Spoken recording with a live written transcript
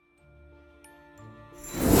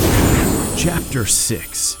Chapter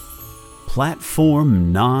 6.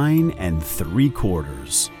 Platform 9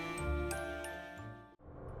 3/4.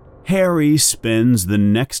 Harry spends the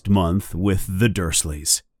next month with the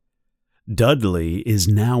Dursleys. Dudley is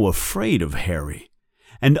now afraid of Harry,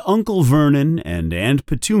 and Uncle Vernon and Aunt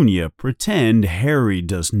Petunia pretend Harry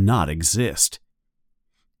does not exist.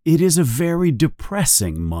 It is a very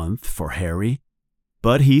depressing month for Harry,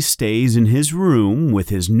 but he stays in his room with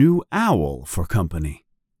his new owl for company.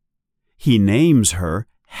 He names her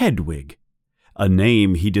Hedwig, a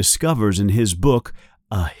name he discovers in his book,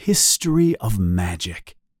 A History of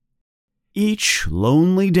Magic. Each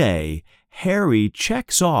lonely day, Harry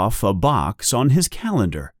checks off a box on his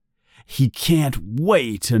calendar. He can't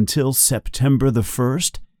wait until September the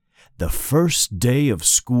 1st, the first day of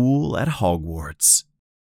school at Hogwarts.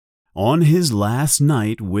 On his last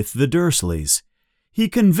night with the Dursleys, he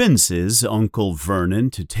convinces Uncle Vernon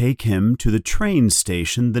to take him to the train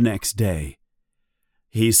station the next day.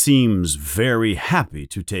 He seems very happy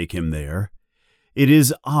to take him there. It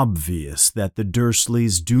is obvious that the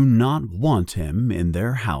Dursleys do not want him in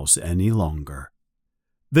their house any longer.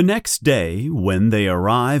 The next day, when they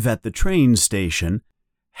arrive at the train station,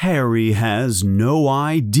 Harry has no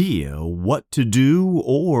idea what to do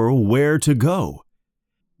or where to go.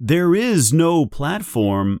 There is no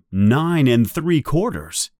platform 9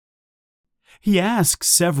 3/4. He asks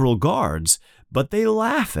several guards, but they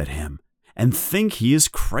laugh at him and think he is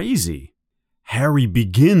crazy. Harry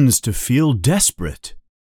begins to feel desperate.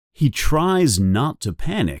 He tries not to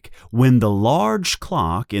panic when the large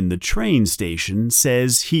clock in the train station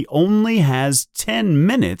says he only has 10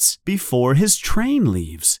 minutes before his train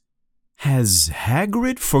leaves. Has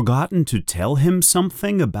Hagrid forgotten to tell him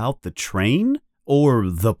something about the train? Or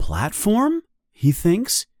the platform? He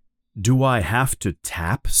thinks. Do I have to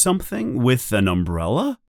tap something with an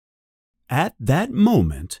umbrella? At that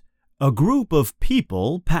moment, a group of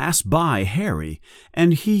people pass by Harry,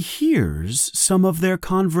 and he hears some of their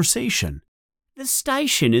conversation. The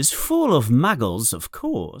station is full of muggles, of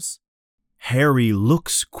course. Harry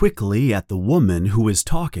looks quickly at the woman who is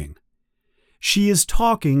talking. She is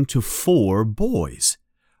talking to 4 boys.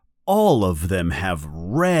 All of them have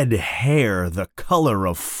red hair the color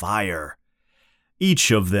of fire.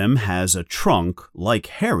 Each of them has a trunk like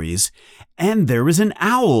Harry's, and there is an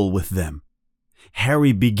owl with them.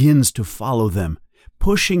 Harry begins to follow them,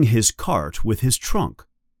 pushing his cart with his trunk.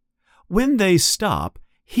 When they stop,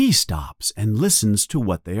 he stops and listens to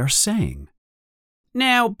what they are saying.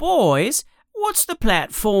 Now, boys, what's the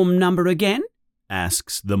platform number again?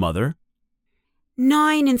 Asks the mother.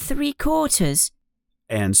 9 3/4.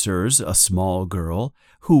 Answers a small girl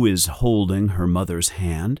who is holding her mother's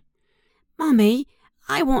hand. Mummy,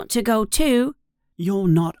 I want to go too. You're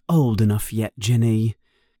not old enough yet, Ginny.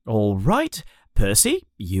 All right, Percy,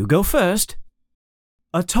 you go first.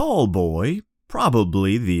 A tall boy,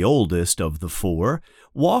 probably the oldest of the 4,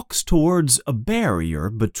 walks towards a barrier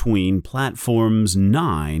between platforms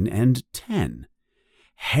 9 and 10.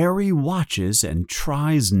 Harry watches and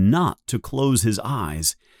tries not to close his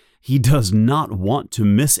eyes. He does not want to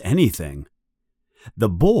miss anything. The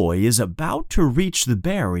boy is about to reach the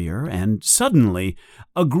barrier, and suddenly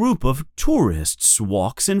a group of tourists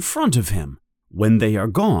walks in front of him. When they are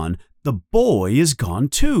gone, the boy is gone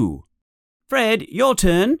too. Fred, your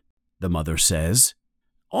turn, the mother says.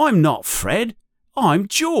 I'm not Fred, I'm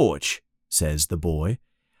George, says the boy.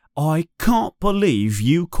 I can't believe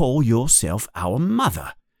you call yourself our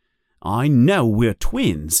mother. I know we're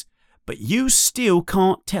twins, but you still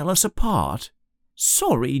can't tell us apart.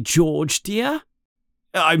 Sorry, George, dear.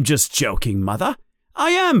 I'm just joking, Mother. I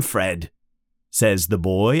am Fred, says the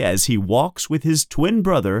boy as he walks with his twin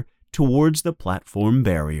brother towards the platform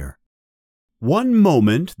barrier. One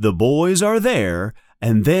moment the boys are there,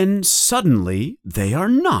 and then suddenly they are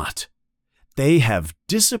not. They have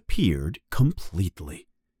disappeared completely.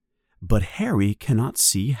 But Harry cannot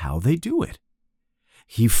see how they do it.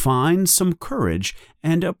 He finds some courage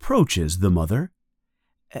and approaches the mother.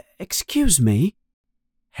 Excuse me,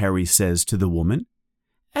 Harry says to the woman.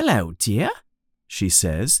 Hello, dear, she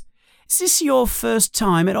says. Is this your first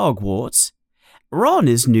time at Hogwarts? Ron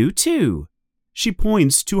is new too. She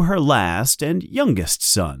points to her last and youngest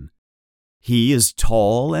son. He is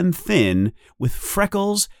tall and thin, with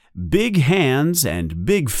freckles, big hands and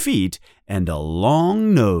big feet, and a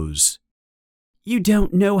long nose. You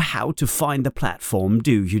don't know how to find the platform,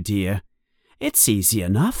 do you, dear? It's easy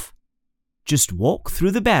enough. Just walk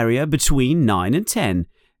through the barrier between 9 and 10.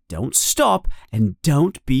 Don't stop and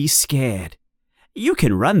don't be scared. You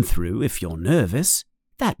can run through if you're nervous.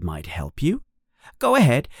 That might help you. Go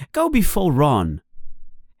ahead, go before Ron.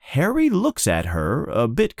 Harry looks at her a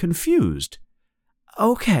bit confused.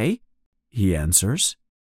 Okay, he answers.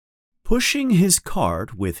 Pushing his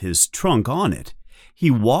cart with his trunk on it,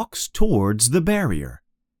 he walks towards the barrier.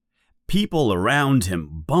 People around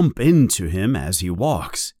him bump into him as he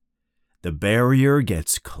walks. The barrier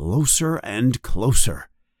gets closer and closer.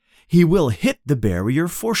 He will hit the barrier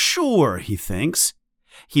for sure, he thinks.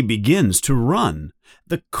 He begins to run.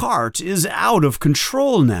 The cart is out of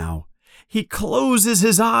control now. He closes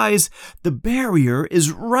his eyes. The barrier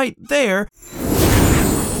is right there.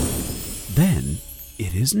 Then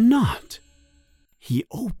it is not. He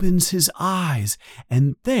opens his eyes,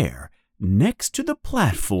 and there, next to the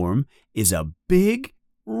platform, is a big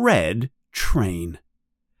red train.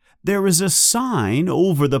 There is a sign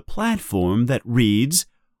over the platform that reads,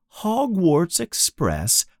 Hogwarts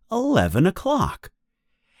Express, 11 o'clock.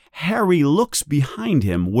 Harry looks behind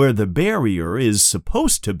him where the barrier is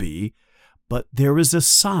supposed to be, but there is a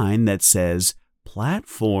sign that says,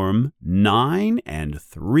 Platform 9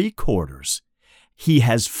 3/4. He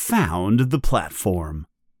has found the platform.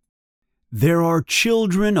 There are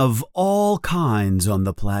children of all kinds on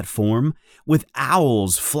the platform, with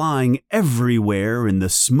owls flying everywhere in the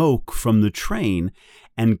smoke from the train,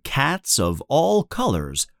 and cats of all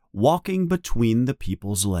colors walking between the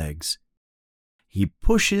people's legs. He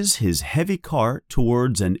pushes his heavy cart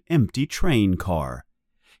towards an empty train car.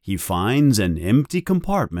 He finds an empty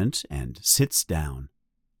compartment and sits down.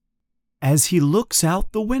 As he looks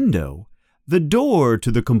out the window, the door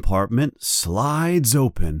to the compartment slides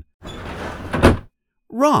open.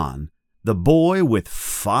 Ron, the boy with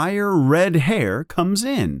fire-red hair, comes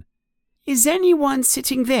in. Is anyone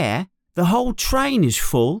sitting there? The whole train is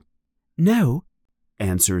full. No,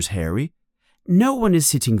 answers Harry. No one is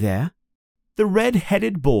sitting there. The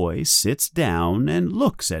red-headed boy sits down and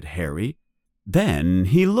looks at Harry. Then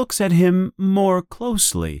he looks at him more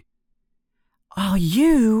closely. Are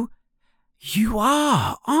you? You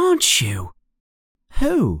are, aren't you?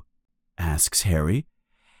 Who? asks Harry.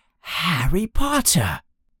 Harry Potter,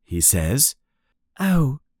 he says.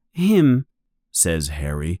 Oh, him, says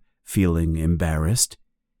Harry, feeling embarrassed.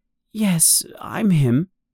 Yes, I'm him.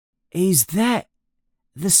 Is that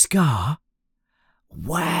the scar?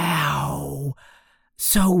 Wow!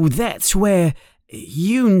 So that's where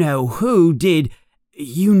you know who did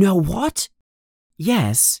you know what?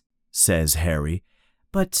 Yes, says Harry.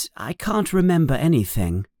 But I can't remember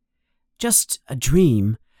anything. Just a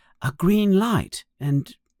dream, a green light,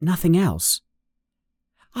 and nothing else.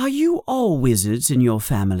 Are you all wizards in your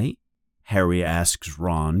family? Harry asks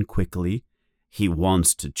Ron quickly. He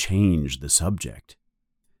wants to change the subject.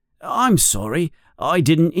 I'm sorry, I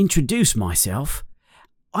didn't introduce myself.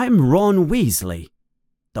 I'm Ron Weasley.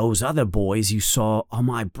 Those other boys you saw are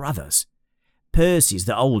my brothers. Percy's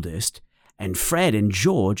the oldest, and Fred and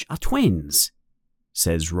George are twins,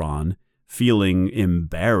 says Ron, feeling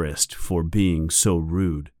embarrassed for being so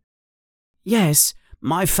rude. Yes,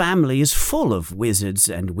 my family is full of wizards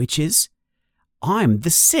and witches. I'm the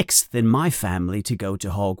 6th in my family to go to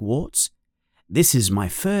Hogwarts. This is my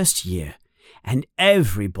first year, and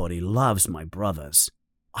everybody loves my brothers.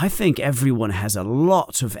 I think everyone has a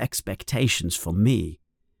lot of expectations for me.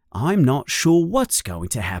 I'm not sure what's going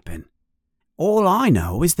to happen. All I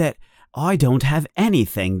know is that I don't have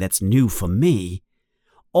anything that's new for me.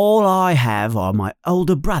 All I have are my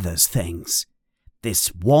older brother's things.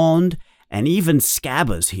 This wand and even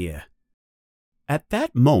Scabbers here. At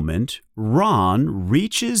that moment, Ron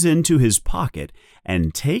reaches into his pocket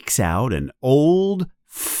and takes out an old,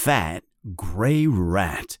 fat, gray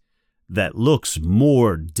rat that looks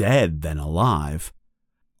more dead than alive.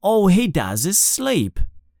 All he does is sleep.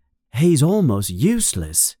 He's almost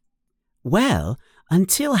useless. Well,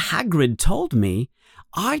 until Hagrid told me,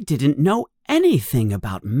 I didn't know anything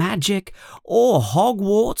about magic or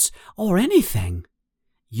Hogwarts or anything.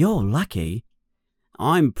 You're lucky.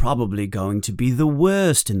 I'm probably going to be the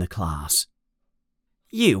worst in the class.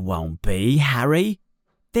 You won't be, Harry.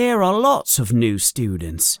 There are lots of new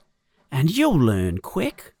students, and you'll learn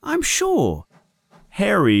quick, I'm sure.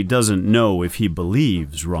 Harry doesn't know if he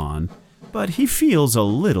believes Ron, but he feels a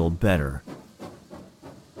little better.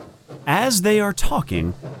 As they are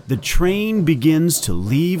talking, the train begins to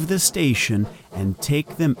leave the station and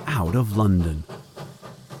take them out of London.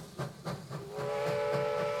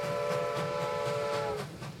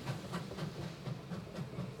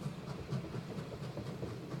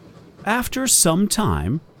 After some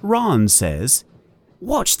time, Ron says,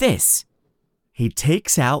 "Watch this." He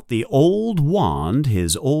takes out the old wand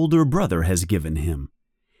his older brother has given him.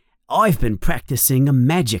 I've been practicing a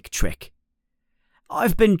magic trick.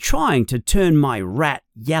 I've been trying to turn my rat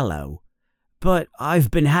yellow, but I've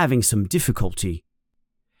been having some difficulty."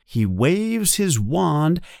 He waves his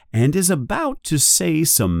wand and is about to say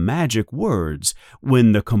some magic words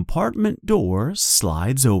when the compartment door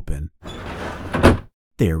slides open.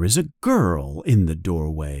 There is a girl in the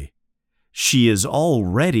doorway. She is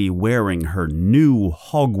already wearing her new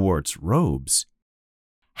Hogwarts robes.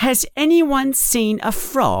 "Has anyone seen a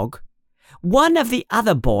frog? One of the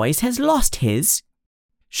other boys has lost his."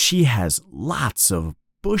 She has lots of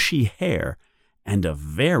bushy hair and a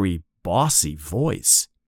very bossy voice.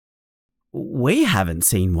 "We haven't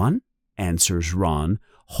seen one," answers Ron,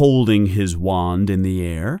 holding his wand in the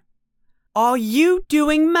air. "Are you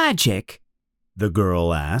doing magic?" the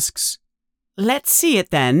girl asks. "Let's see it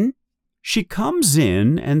then." She comes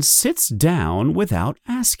in and sits down without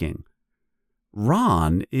asking.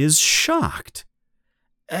 Ron is shocked.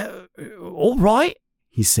 "All right,"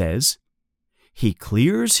 he says. He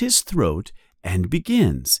clears his throat and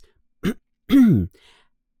begins.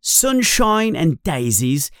 "Sunshine and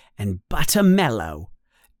daisies and buttermellow.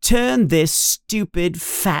 Turn this stupid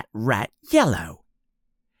fat rat yellow."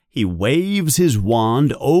 He waves his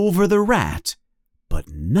wand over the rat, but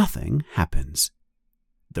nothing happens.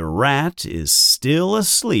 The rat is still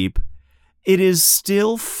asleep, it is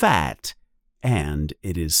still fat, and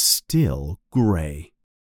it is still gray.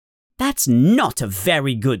 "That's not a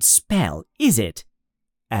very good spell, is it?"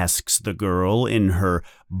 asks the girl in her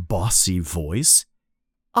bossy voice.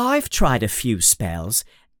 "I've tried a few spells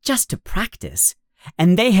just to practice,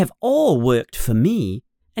 and they have all worked for me,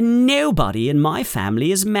 and nobody in my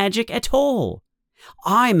family is magic at all.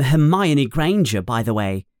 I'm Hermione Granger, by the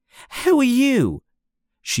way. Who are you?"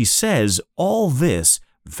 She says all this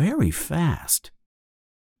very fast.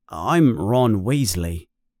 "I'm Ron Weasley,"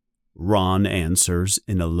 Ron answers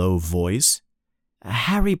in a low voice.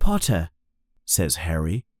 "Harry Potter," says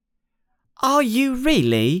Harry. "Are you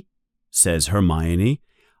really?" says Hermione.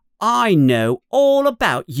 "I know all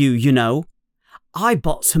about you, you know. I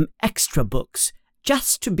bought some extra books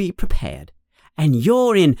just to be prepared, and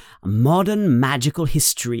you're in modern magical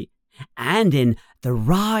history, and in the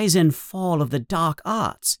rise and fall of the dark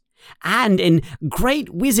arts, and in great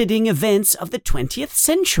wizarding events of the 20th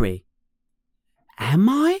century." "Am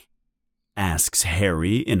I?" asks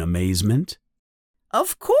Harry in amazement.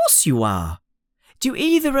 "Of course you are. Do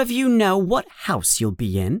either of you know what house you'll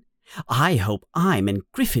be in? I hope I'm in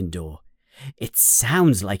Gryffindor. It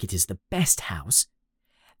sounds like it is the best house.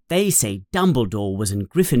 They say Dumbledore was in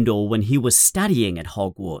Gryffindor when he was studying at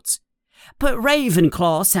Hogwarts. But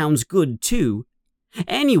Ravenclaw sounds good too.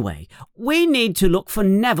 Anyway, we need to look for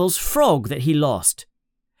Neville's frog that he lost.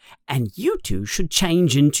 And you two should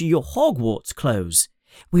change into your Hogwarts clothes.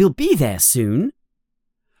 We'll be there soon."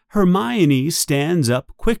 Hermione stands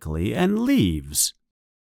up quickly and leaves.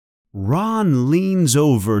 Ron leans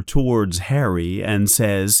over towards Harry and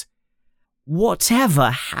says,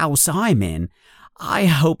 "Whatever house I'm in, I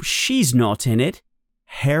hope she's not in it."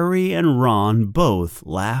 Harry and Ron both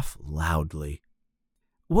laugh loudly.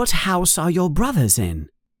 "What house are your brothers in?"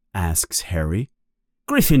 asks Harry.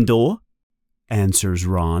 "Gryffindor," answers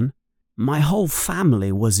Ron. "My whole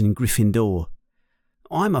family was in Gryffindor.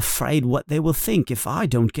 I'm afraid what they will think if I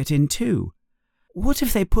don't get in too. What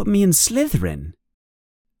if they put me in Slytherin?"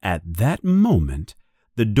 At that moment,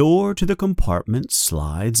 the door to the compartment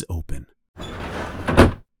slides open.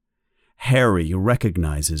 Harry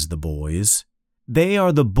recognizes the boys. They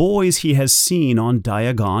are the boys he has seen on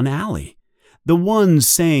Diagon Alley, the ones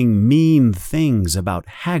saying mean things about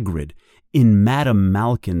Hagrid in Madame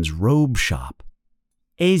Malkin's robe shop.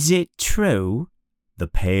 "Is it true?" the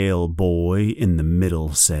pale boy in the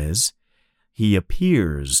middle says. He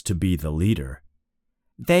appears to be the leader.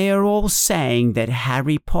 "They are all saying that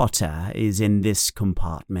Harry Potter is in this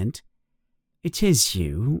compartment." "It is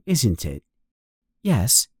you, isn't it?"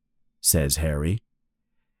 "Yes," says Harry.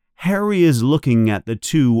 Harry is looking at the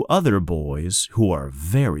two other boys who are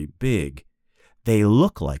very big. They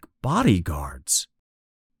look like bodyguards.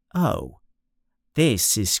 "Oh,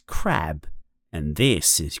 this is Crabbe, and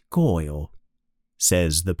this is Goyle,"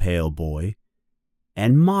 says the pale boy.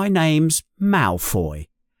 "And my name's Malfoy.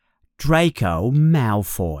 Draco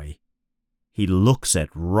Malfoy." He looks at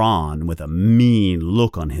Ron with a mean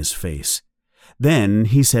look on his face. Then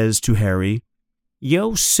he says to Harry,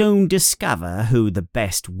 "You'll soon discover who the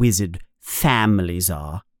best wizard families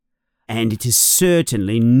are, and it is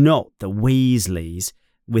certainly not the Weasleys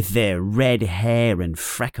with their red hair and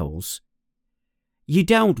freckles. You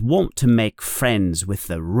don't want to make friends with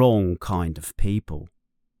the wrong kind of people.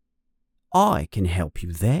 I can help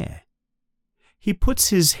you there." He puts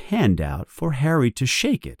his hand out for Harry to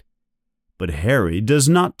shake it, but Harry does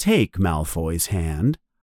not take Malfoy's hand.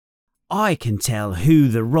 I can tell who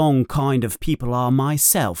the wrong kind of people are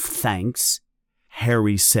myself, thanks,"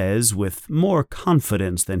 Harry says with more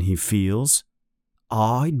confidence than he feels.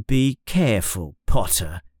 "I'd be careful,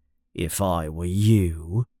 Potter, if I were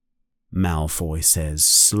you," Malfoy says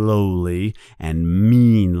slowly and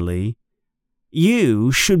meanly.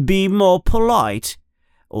 "You should be more polite,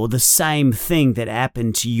 or the same thing that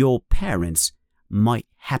happened to your parents might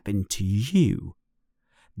happen to you.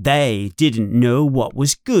 They didn't know what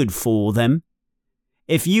was good for them.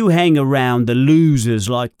 If you hang around the losers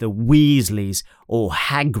like the Weasleys or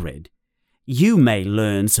Hagrid, you may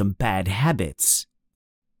learn some bad habits."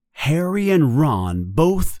 Harry and Ron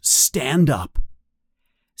both stand up.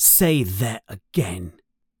 "Say that again,"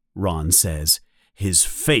 Ron says. His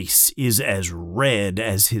face is as red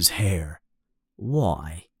as his hair.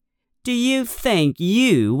 "Why? Do you think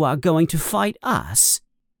you are going to fight us?"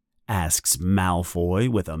 asks Malfoy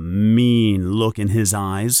with a mean look in his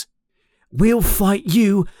eyes. "We'll fight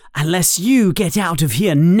you unless you get out of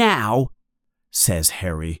here now," says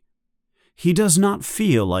Harry. He does not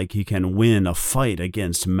feel like he can win a fight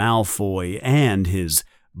against Malfoy and his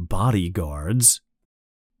bodyguards.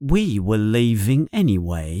 "We were leaving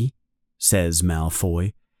anyway," says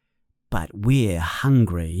Malfoy, "but we're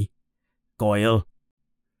hungry." Goyle.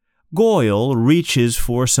 Goyle reaches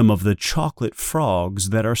for some of the chocolate frogs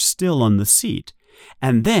that are still on the seat,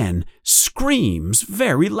 and then screams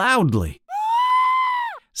very loudly.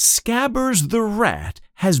 Scabbers the rat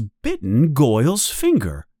has bitten Goyle's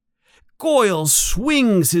finger. Goyle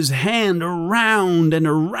swings his hand around and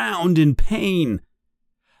around in pain.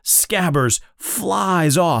 Scabbers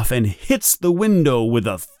flies off and hits the window with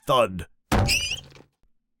a thud.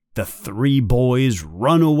 The three boys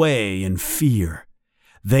run away in fear.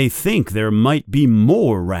 They think there might be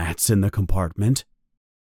more rats in the compartment.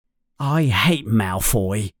 "I hate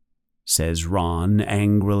Malfoy," says Ron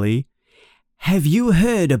angrily. "Have you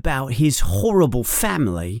heard about his horrible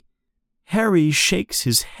family?" Harry shakes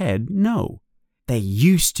his head no. They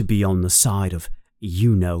used to be on the side of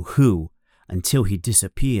you-know-who until he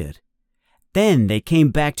disappeared. Then they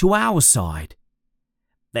came back to our side.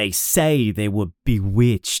 They say they were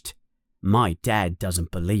bewitched. My dad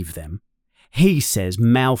doesn't believe them. He says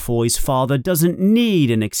Malfoy's father doesn't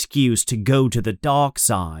need an excuse to go to the dark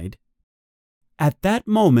side. At that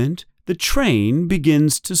moment, the train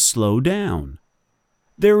begins to slow down.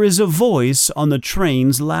 There is a voice on the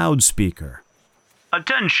train's loudspeaker.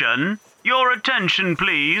 "Attention! Your attention,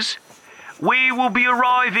 please. We will be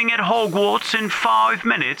arriving at Hogwarts in 5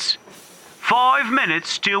 minutes. 5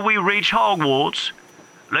 minutes till we reach Hogwarts.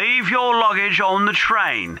 Leave your luggage on the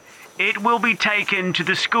train. It will be taken to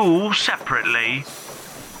the school separately."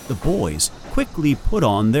 The boys quickly put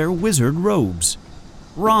on their wizard robes.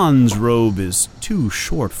 Ron's robe is too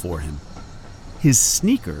short for him. His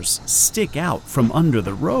sneakers stick out from under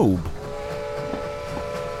the robe.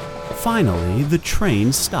 Finally, the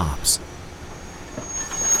train stops.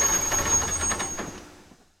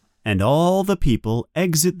 And all the people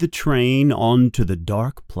exit the train onto the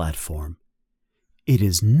dark platform. It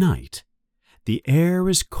is night. The air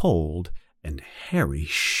is cold, and Harry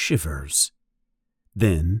shivers.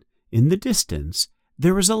 Then, in the distance,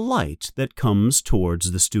 there is a light that comes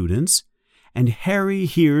towards the students, and Harry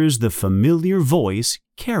hears the familiar voice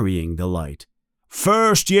carrying the light.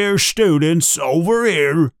 "First-year students, over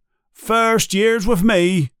here! First years with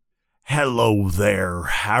me! Hello there,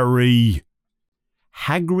 Harry!"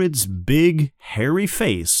 Hagrid's big, hairy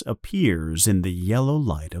face appears in the yellow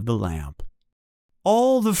light of the lamp.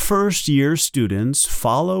 All the first-year students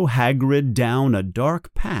follow Hagrid down a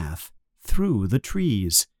dark path through the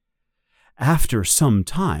trees. After some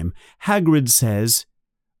time, Hagrid says,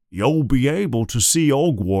 "You'll be able to see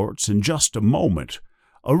Hogwarts in just a moment,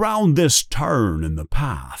 around this turn in the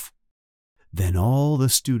path." Then all the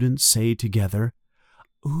students say together,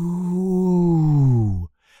 "Ooh!"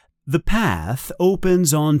 The path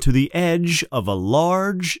opens onto the edge of a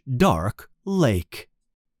large, dark lake.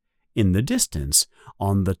 In the distance,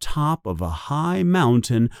 on the top of a high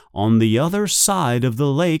mountain on the other side of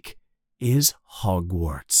the lake, is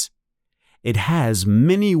Hogwarts. It has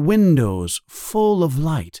many windows full of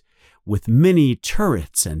light, with many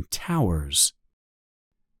turrets and towers.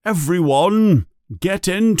 "Everyone, get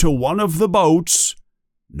into one of the boats.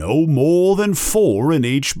 No more than 4 in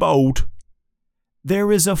each boat."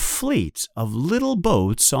 There is a fleet of little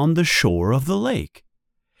boats on the shore of the lake.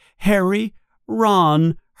 Harry,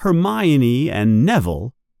 Ron, Hermione, and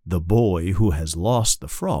Neville, the boy who has lost the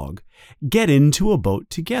frog, get into a boat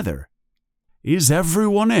together. "Is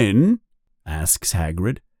everyone in?" asks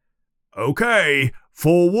Hagrid. "Okay,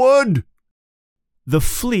 forward!" The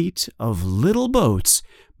fleet of little boats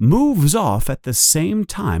moves off at the same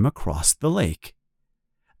time across the lake.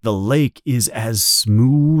 The lake is as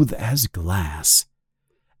smooth as glass.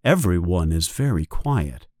 Everyone is very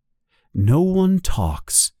quiet. No one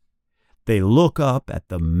talks. They look up at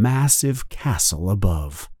the massive castle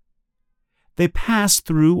above. They pass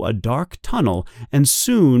through a dark tunnel and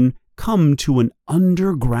soon come to an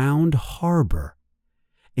underground harbor.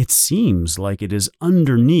 It seems like it is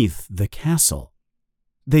underneath the castle.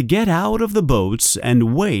 They get out of the boats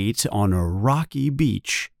and wait on a rocky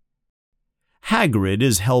beach. Hagrid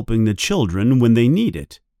is helping the children when they need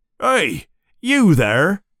it. "Hey, you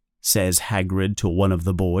there," says Hagrid to one of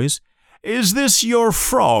the boys. "Is this your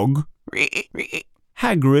frog?"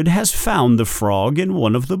 Hagrid has found the frog in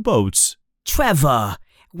one of the boats. Trevor,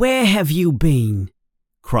 where have you been?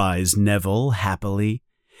 Cries Neville happily.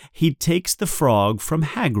 He takes the frog from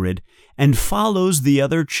Hagrid and follows the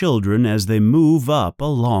other children as they move up a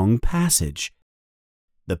long passage.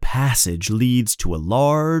 The passage leads to a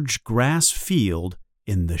large grass field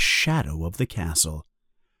in the shadow of the castle.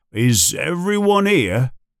 "Is everyone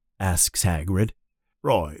here?" asks Hagrid.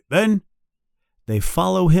 "Right, then." They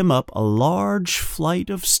follow him up a large flight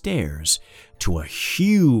of stairs to a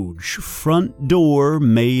huge front door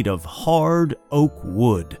made of hard oak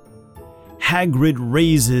wood. Hagrid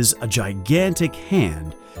raises a gigantic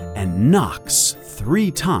hand and knocks 3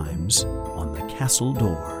 times on the castle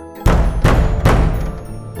door.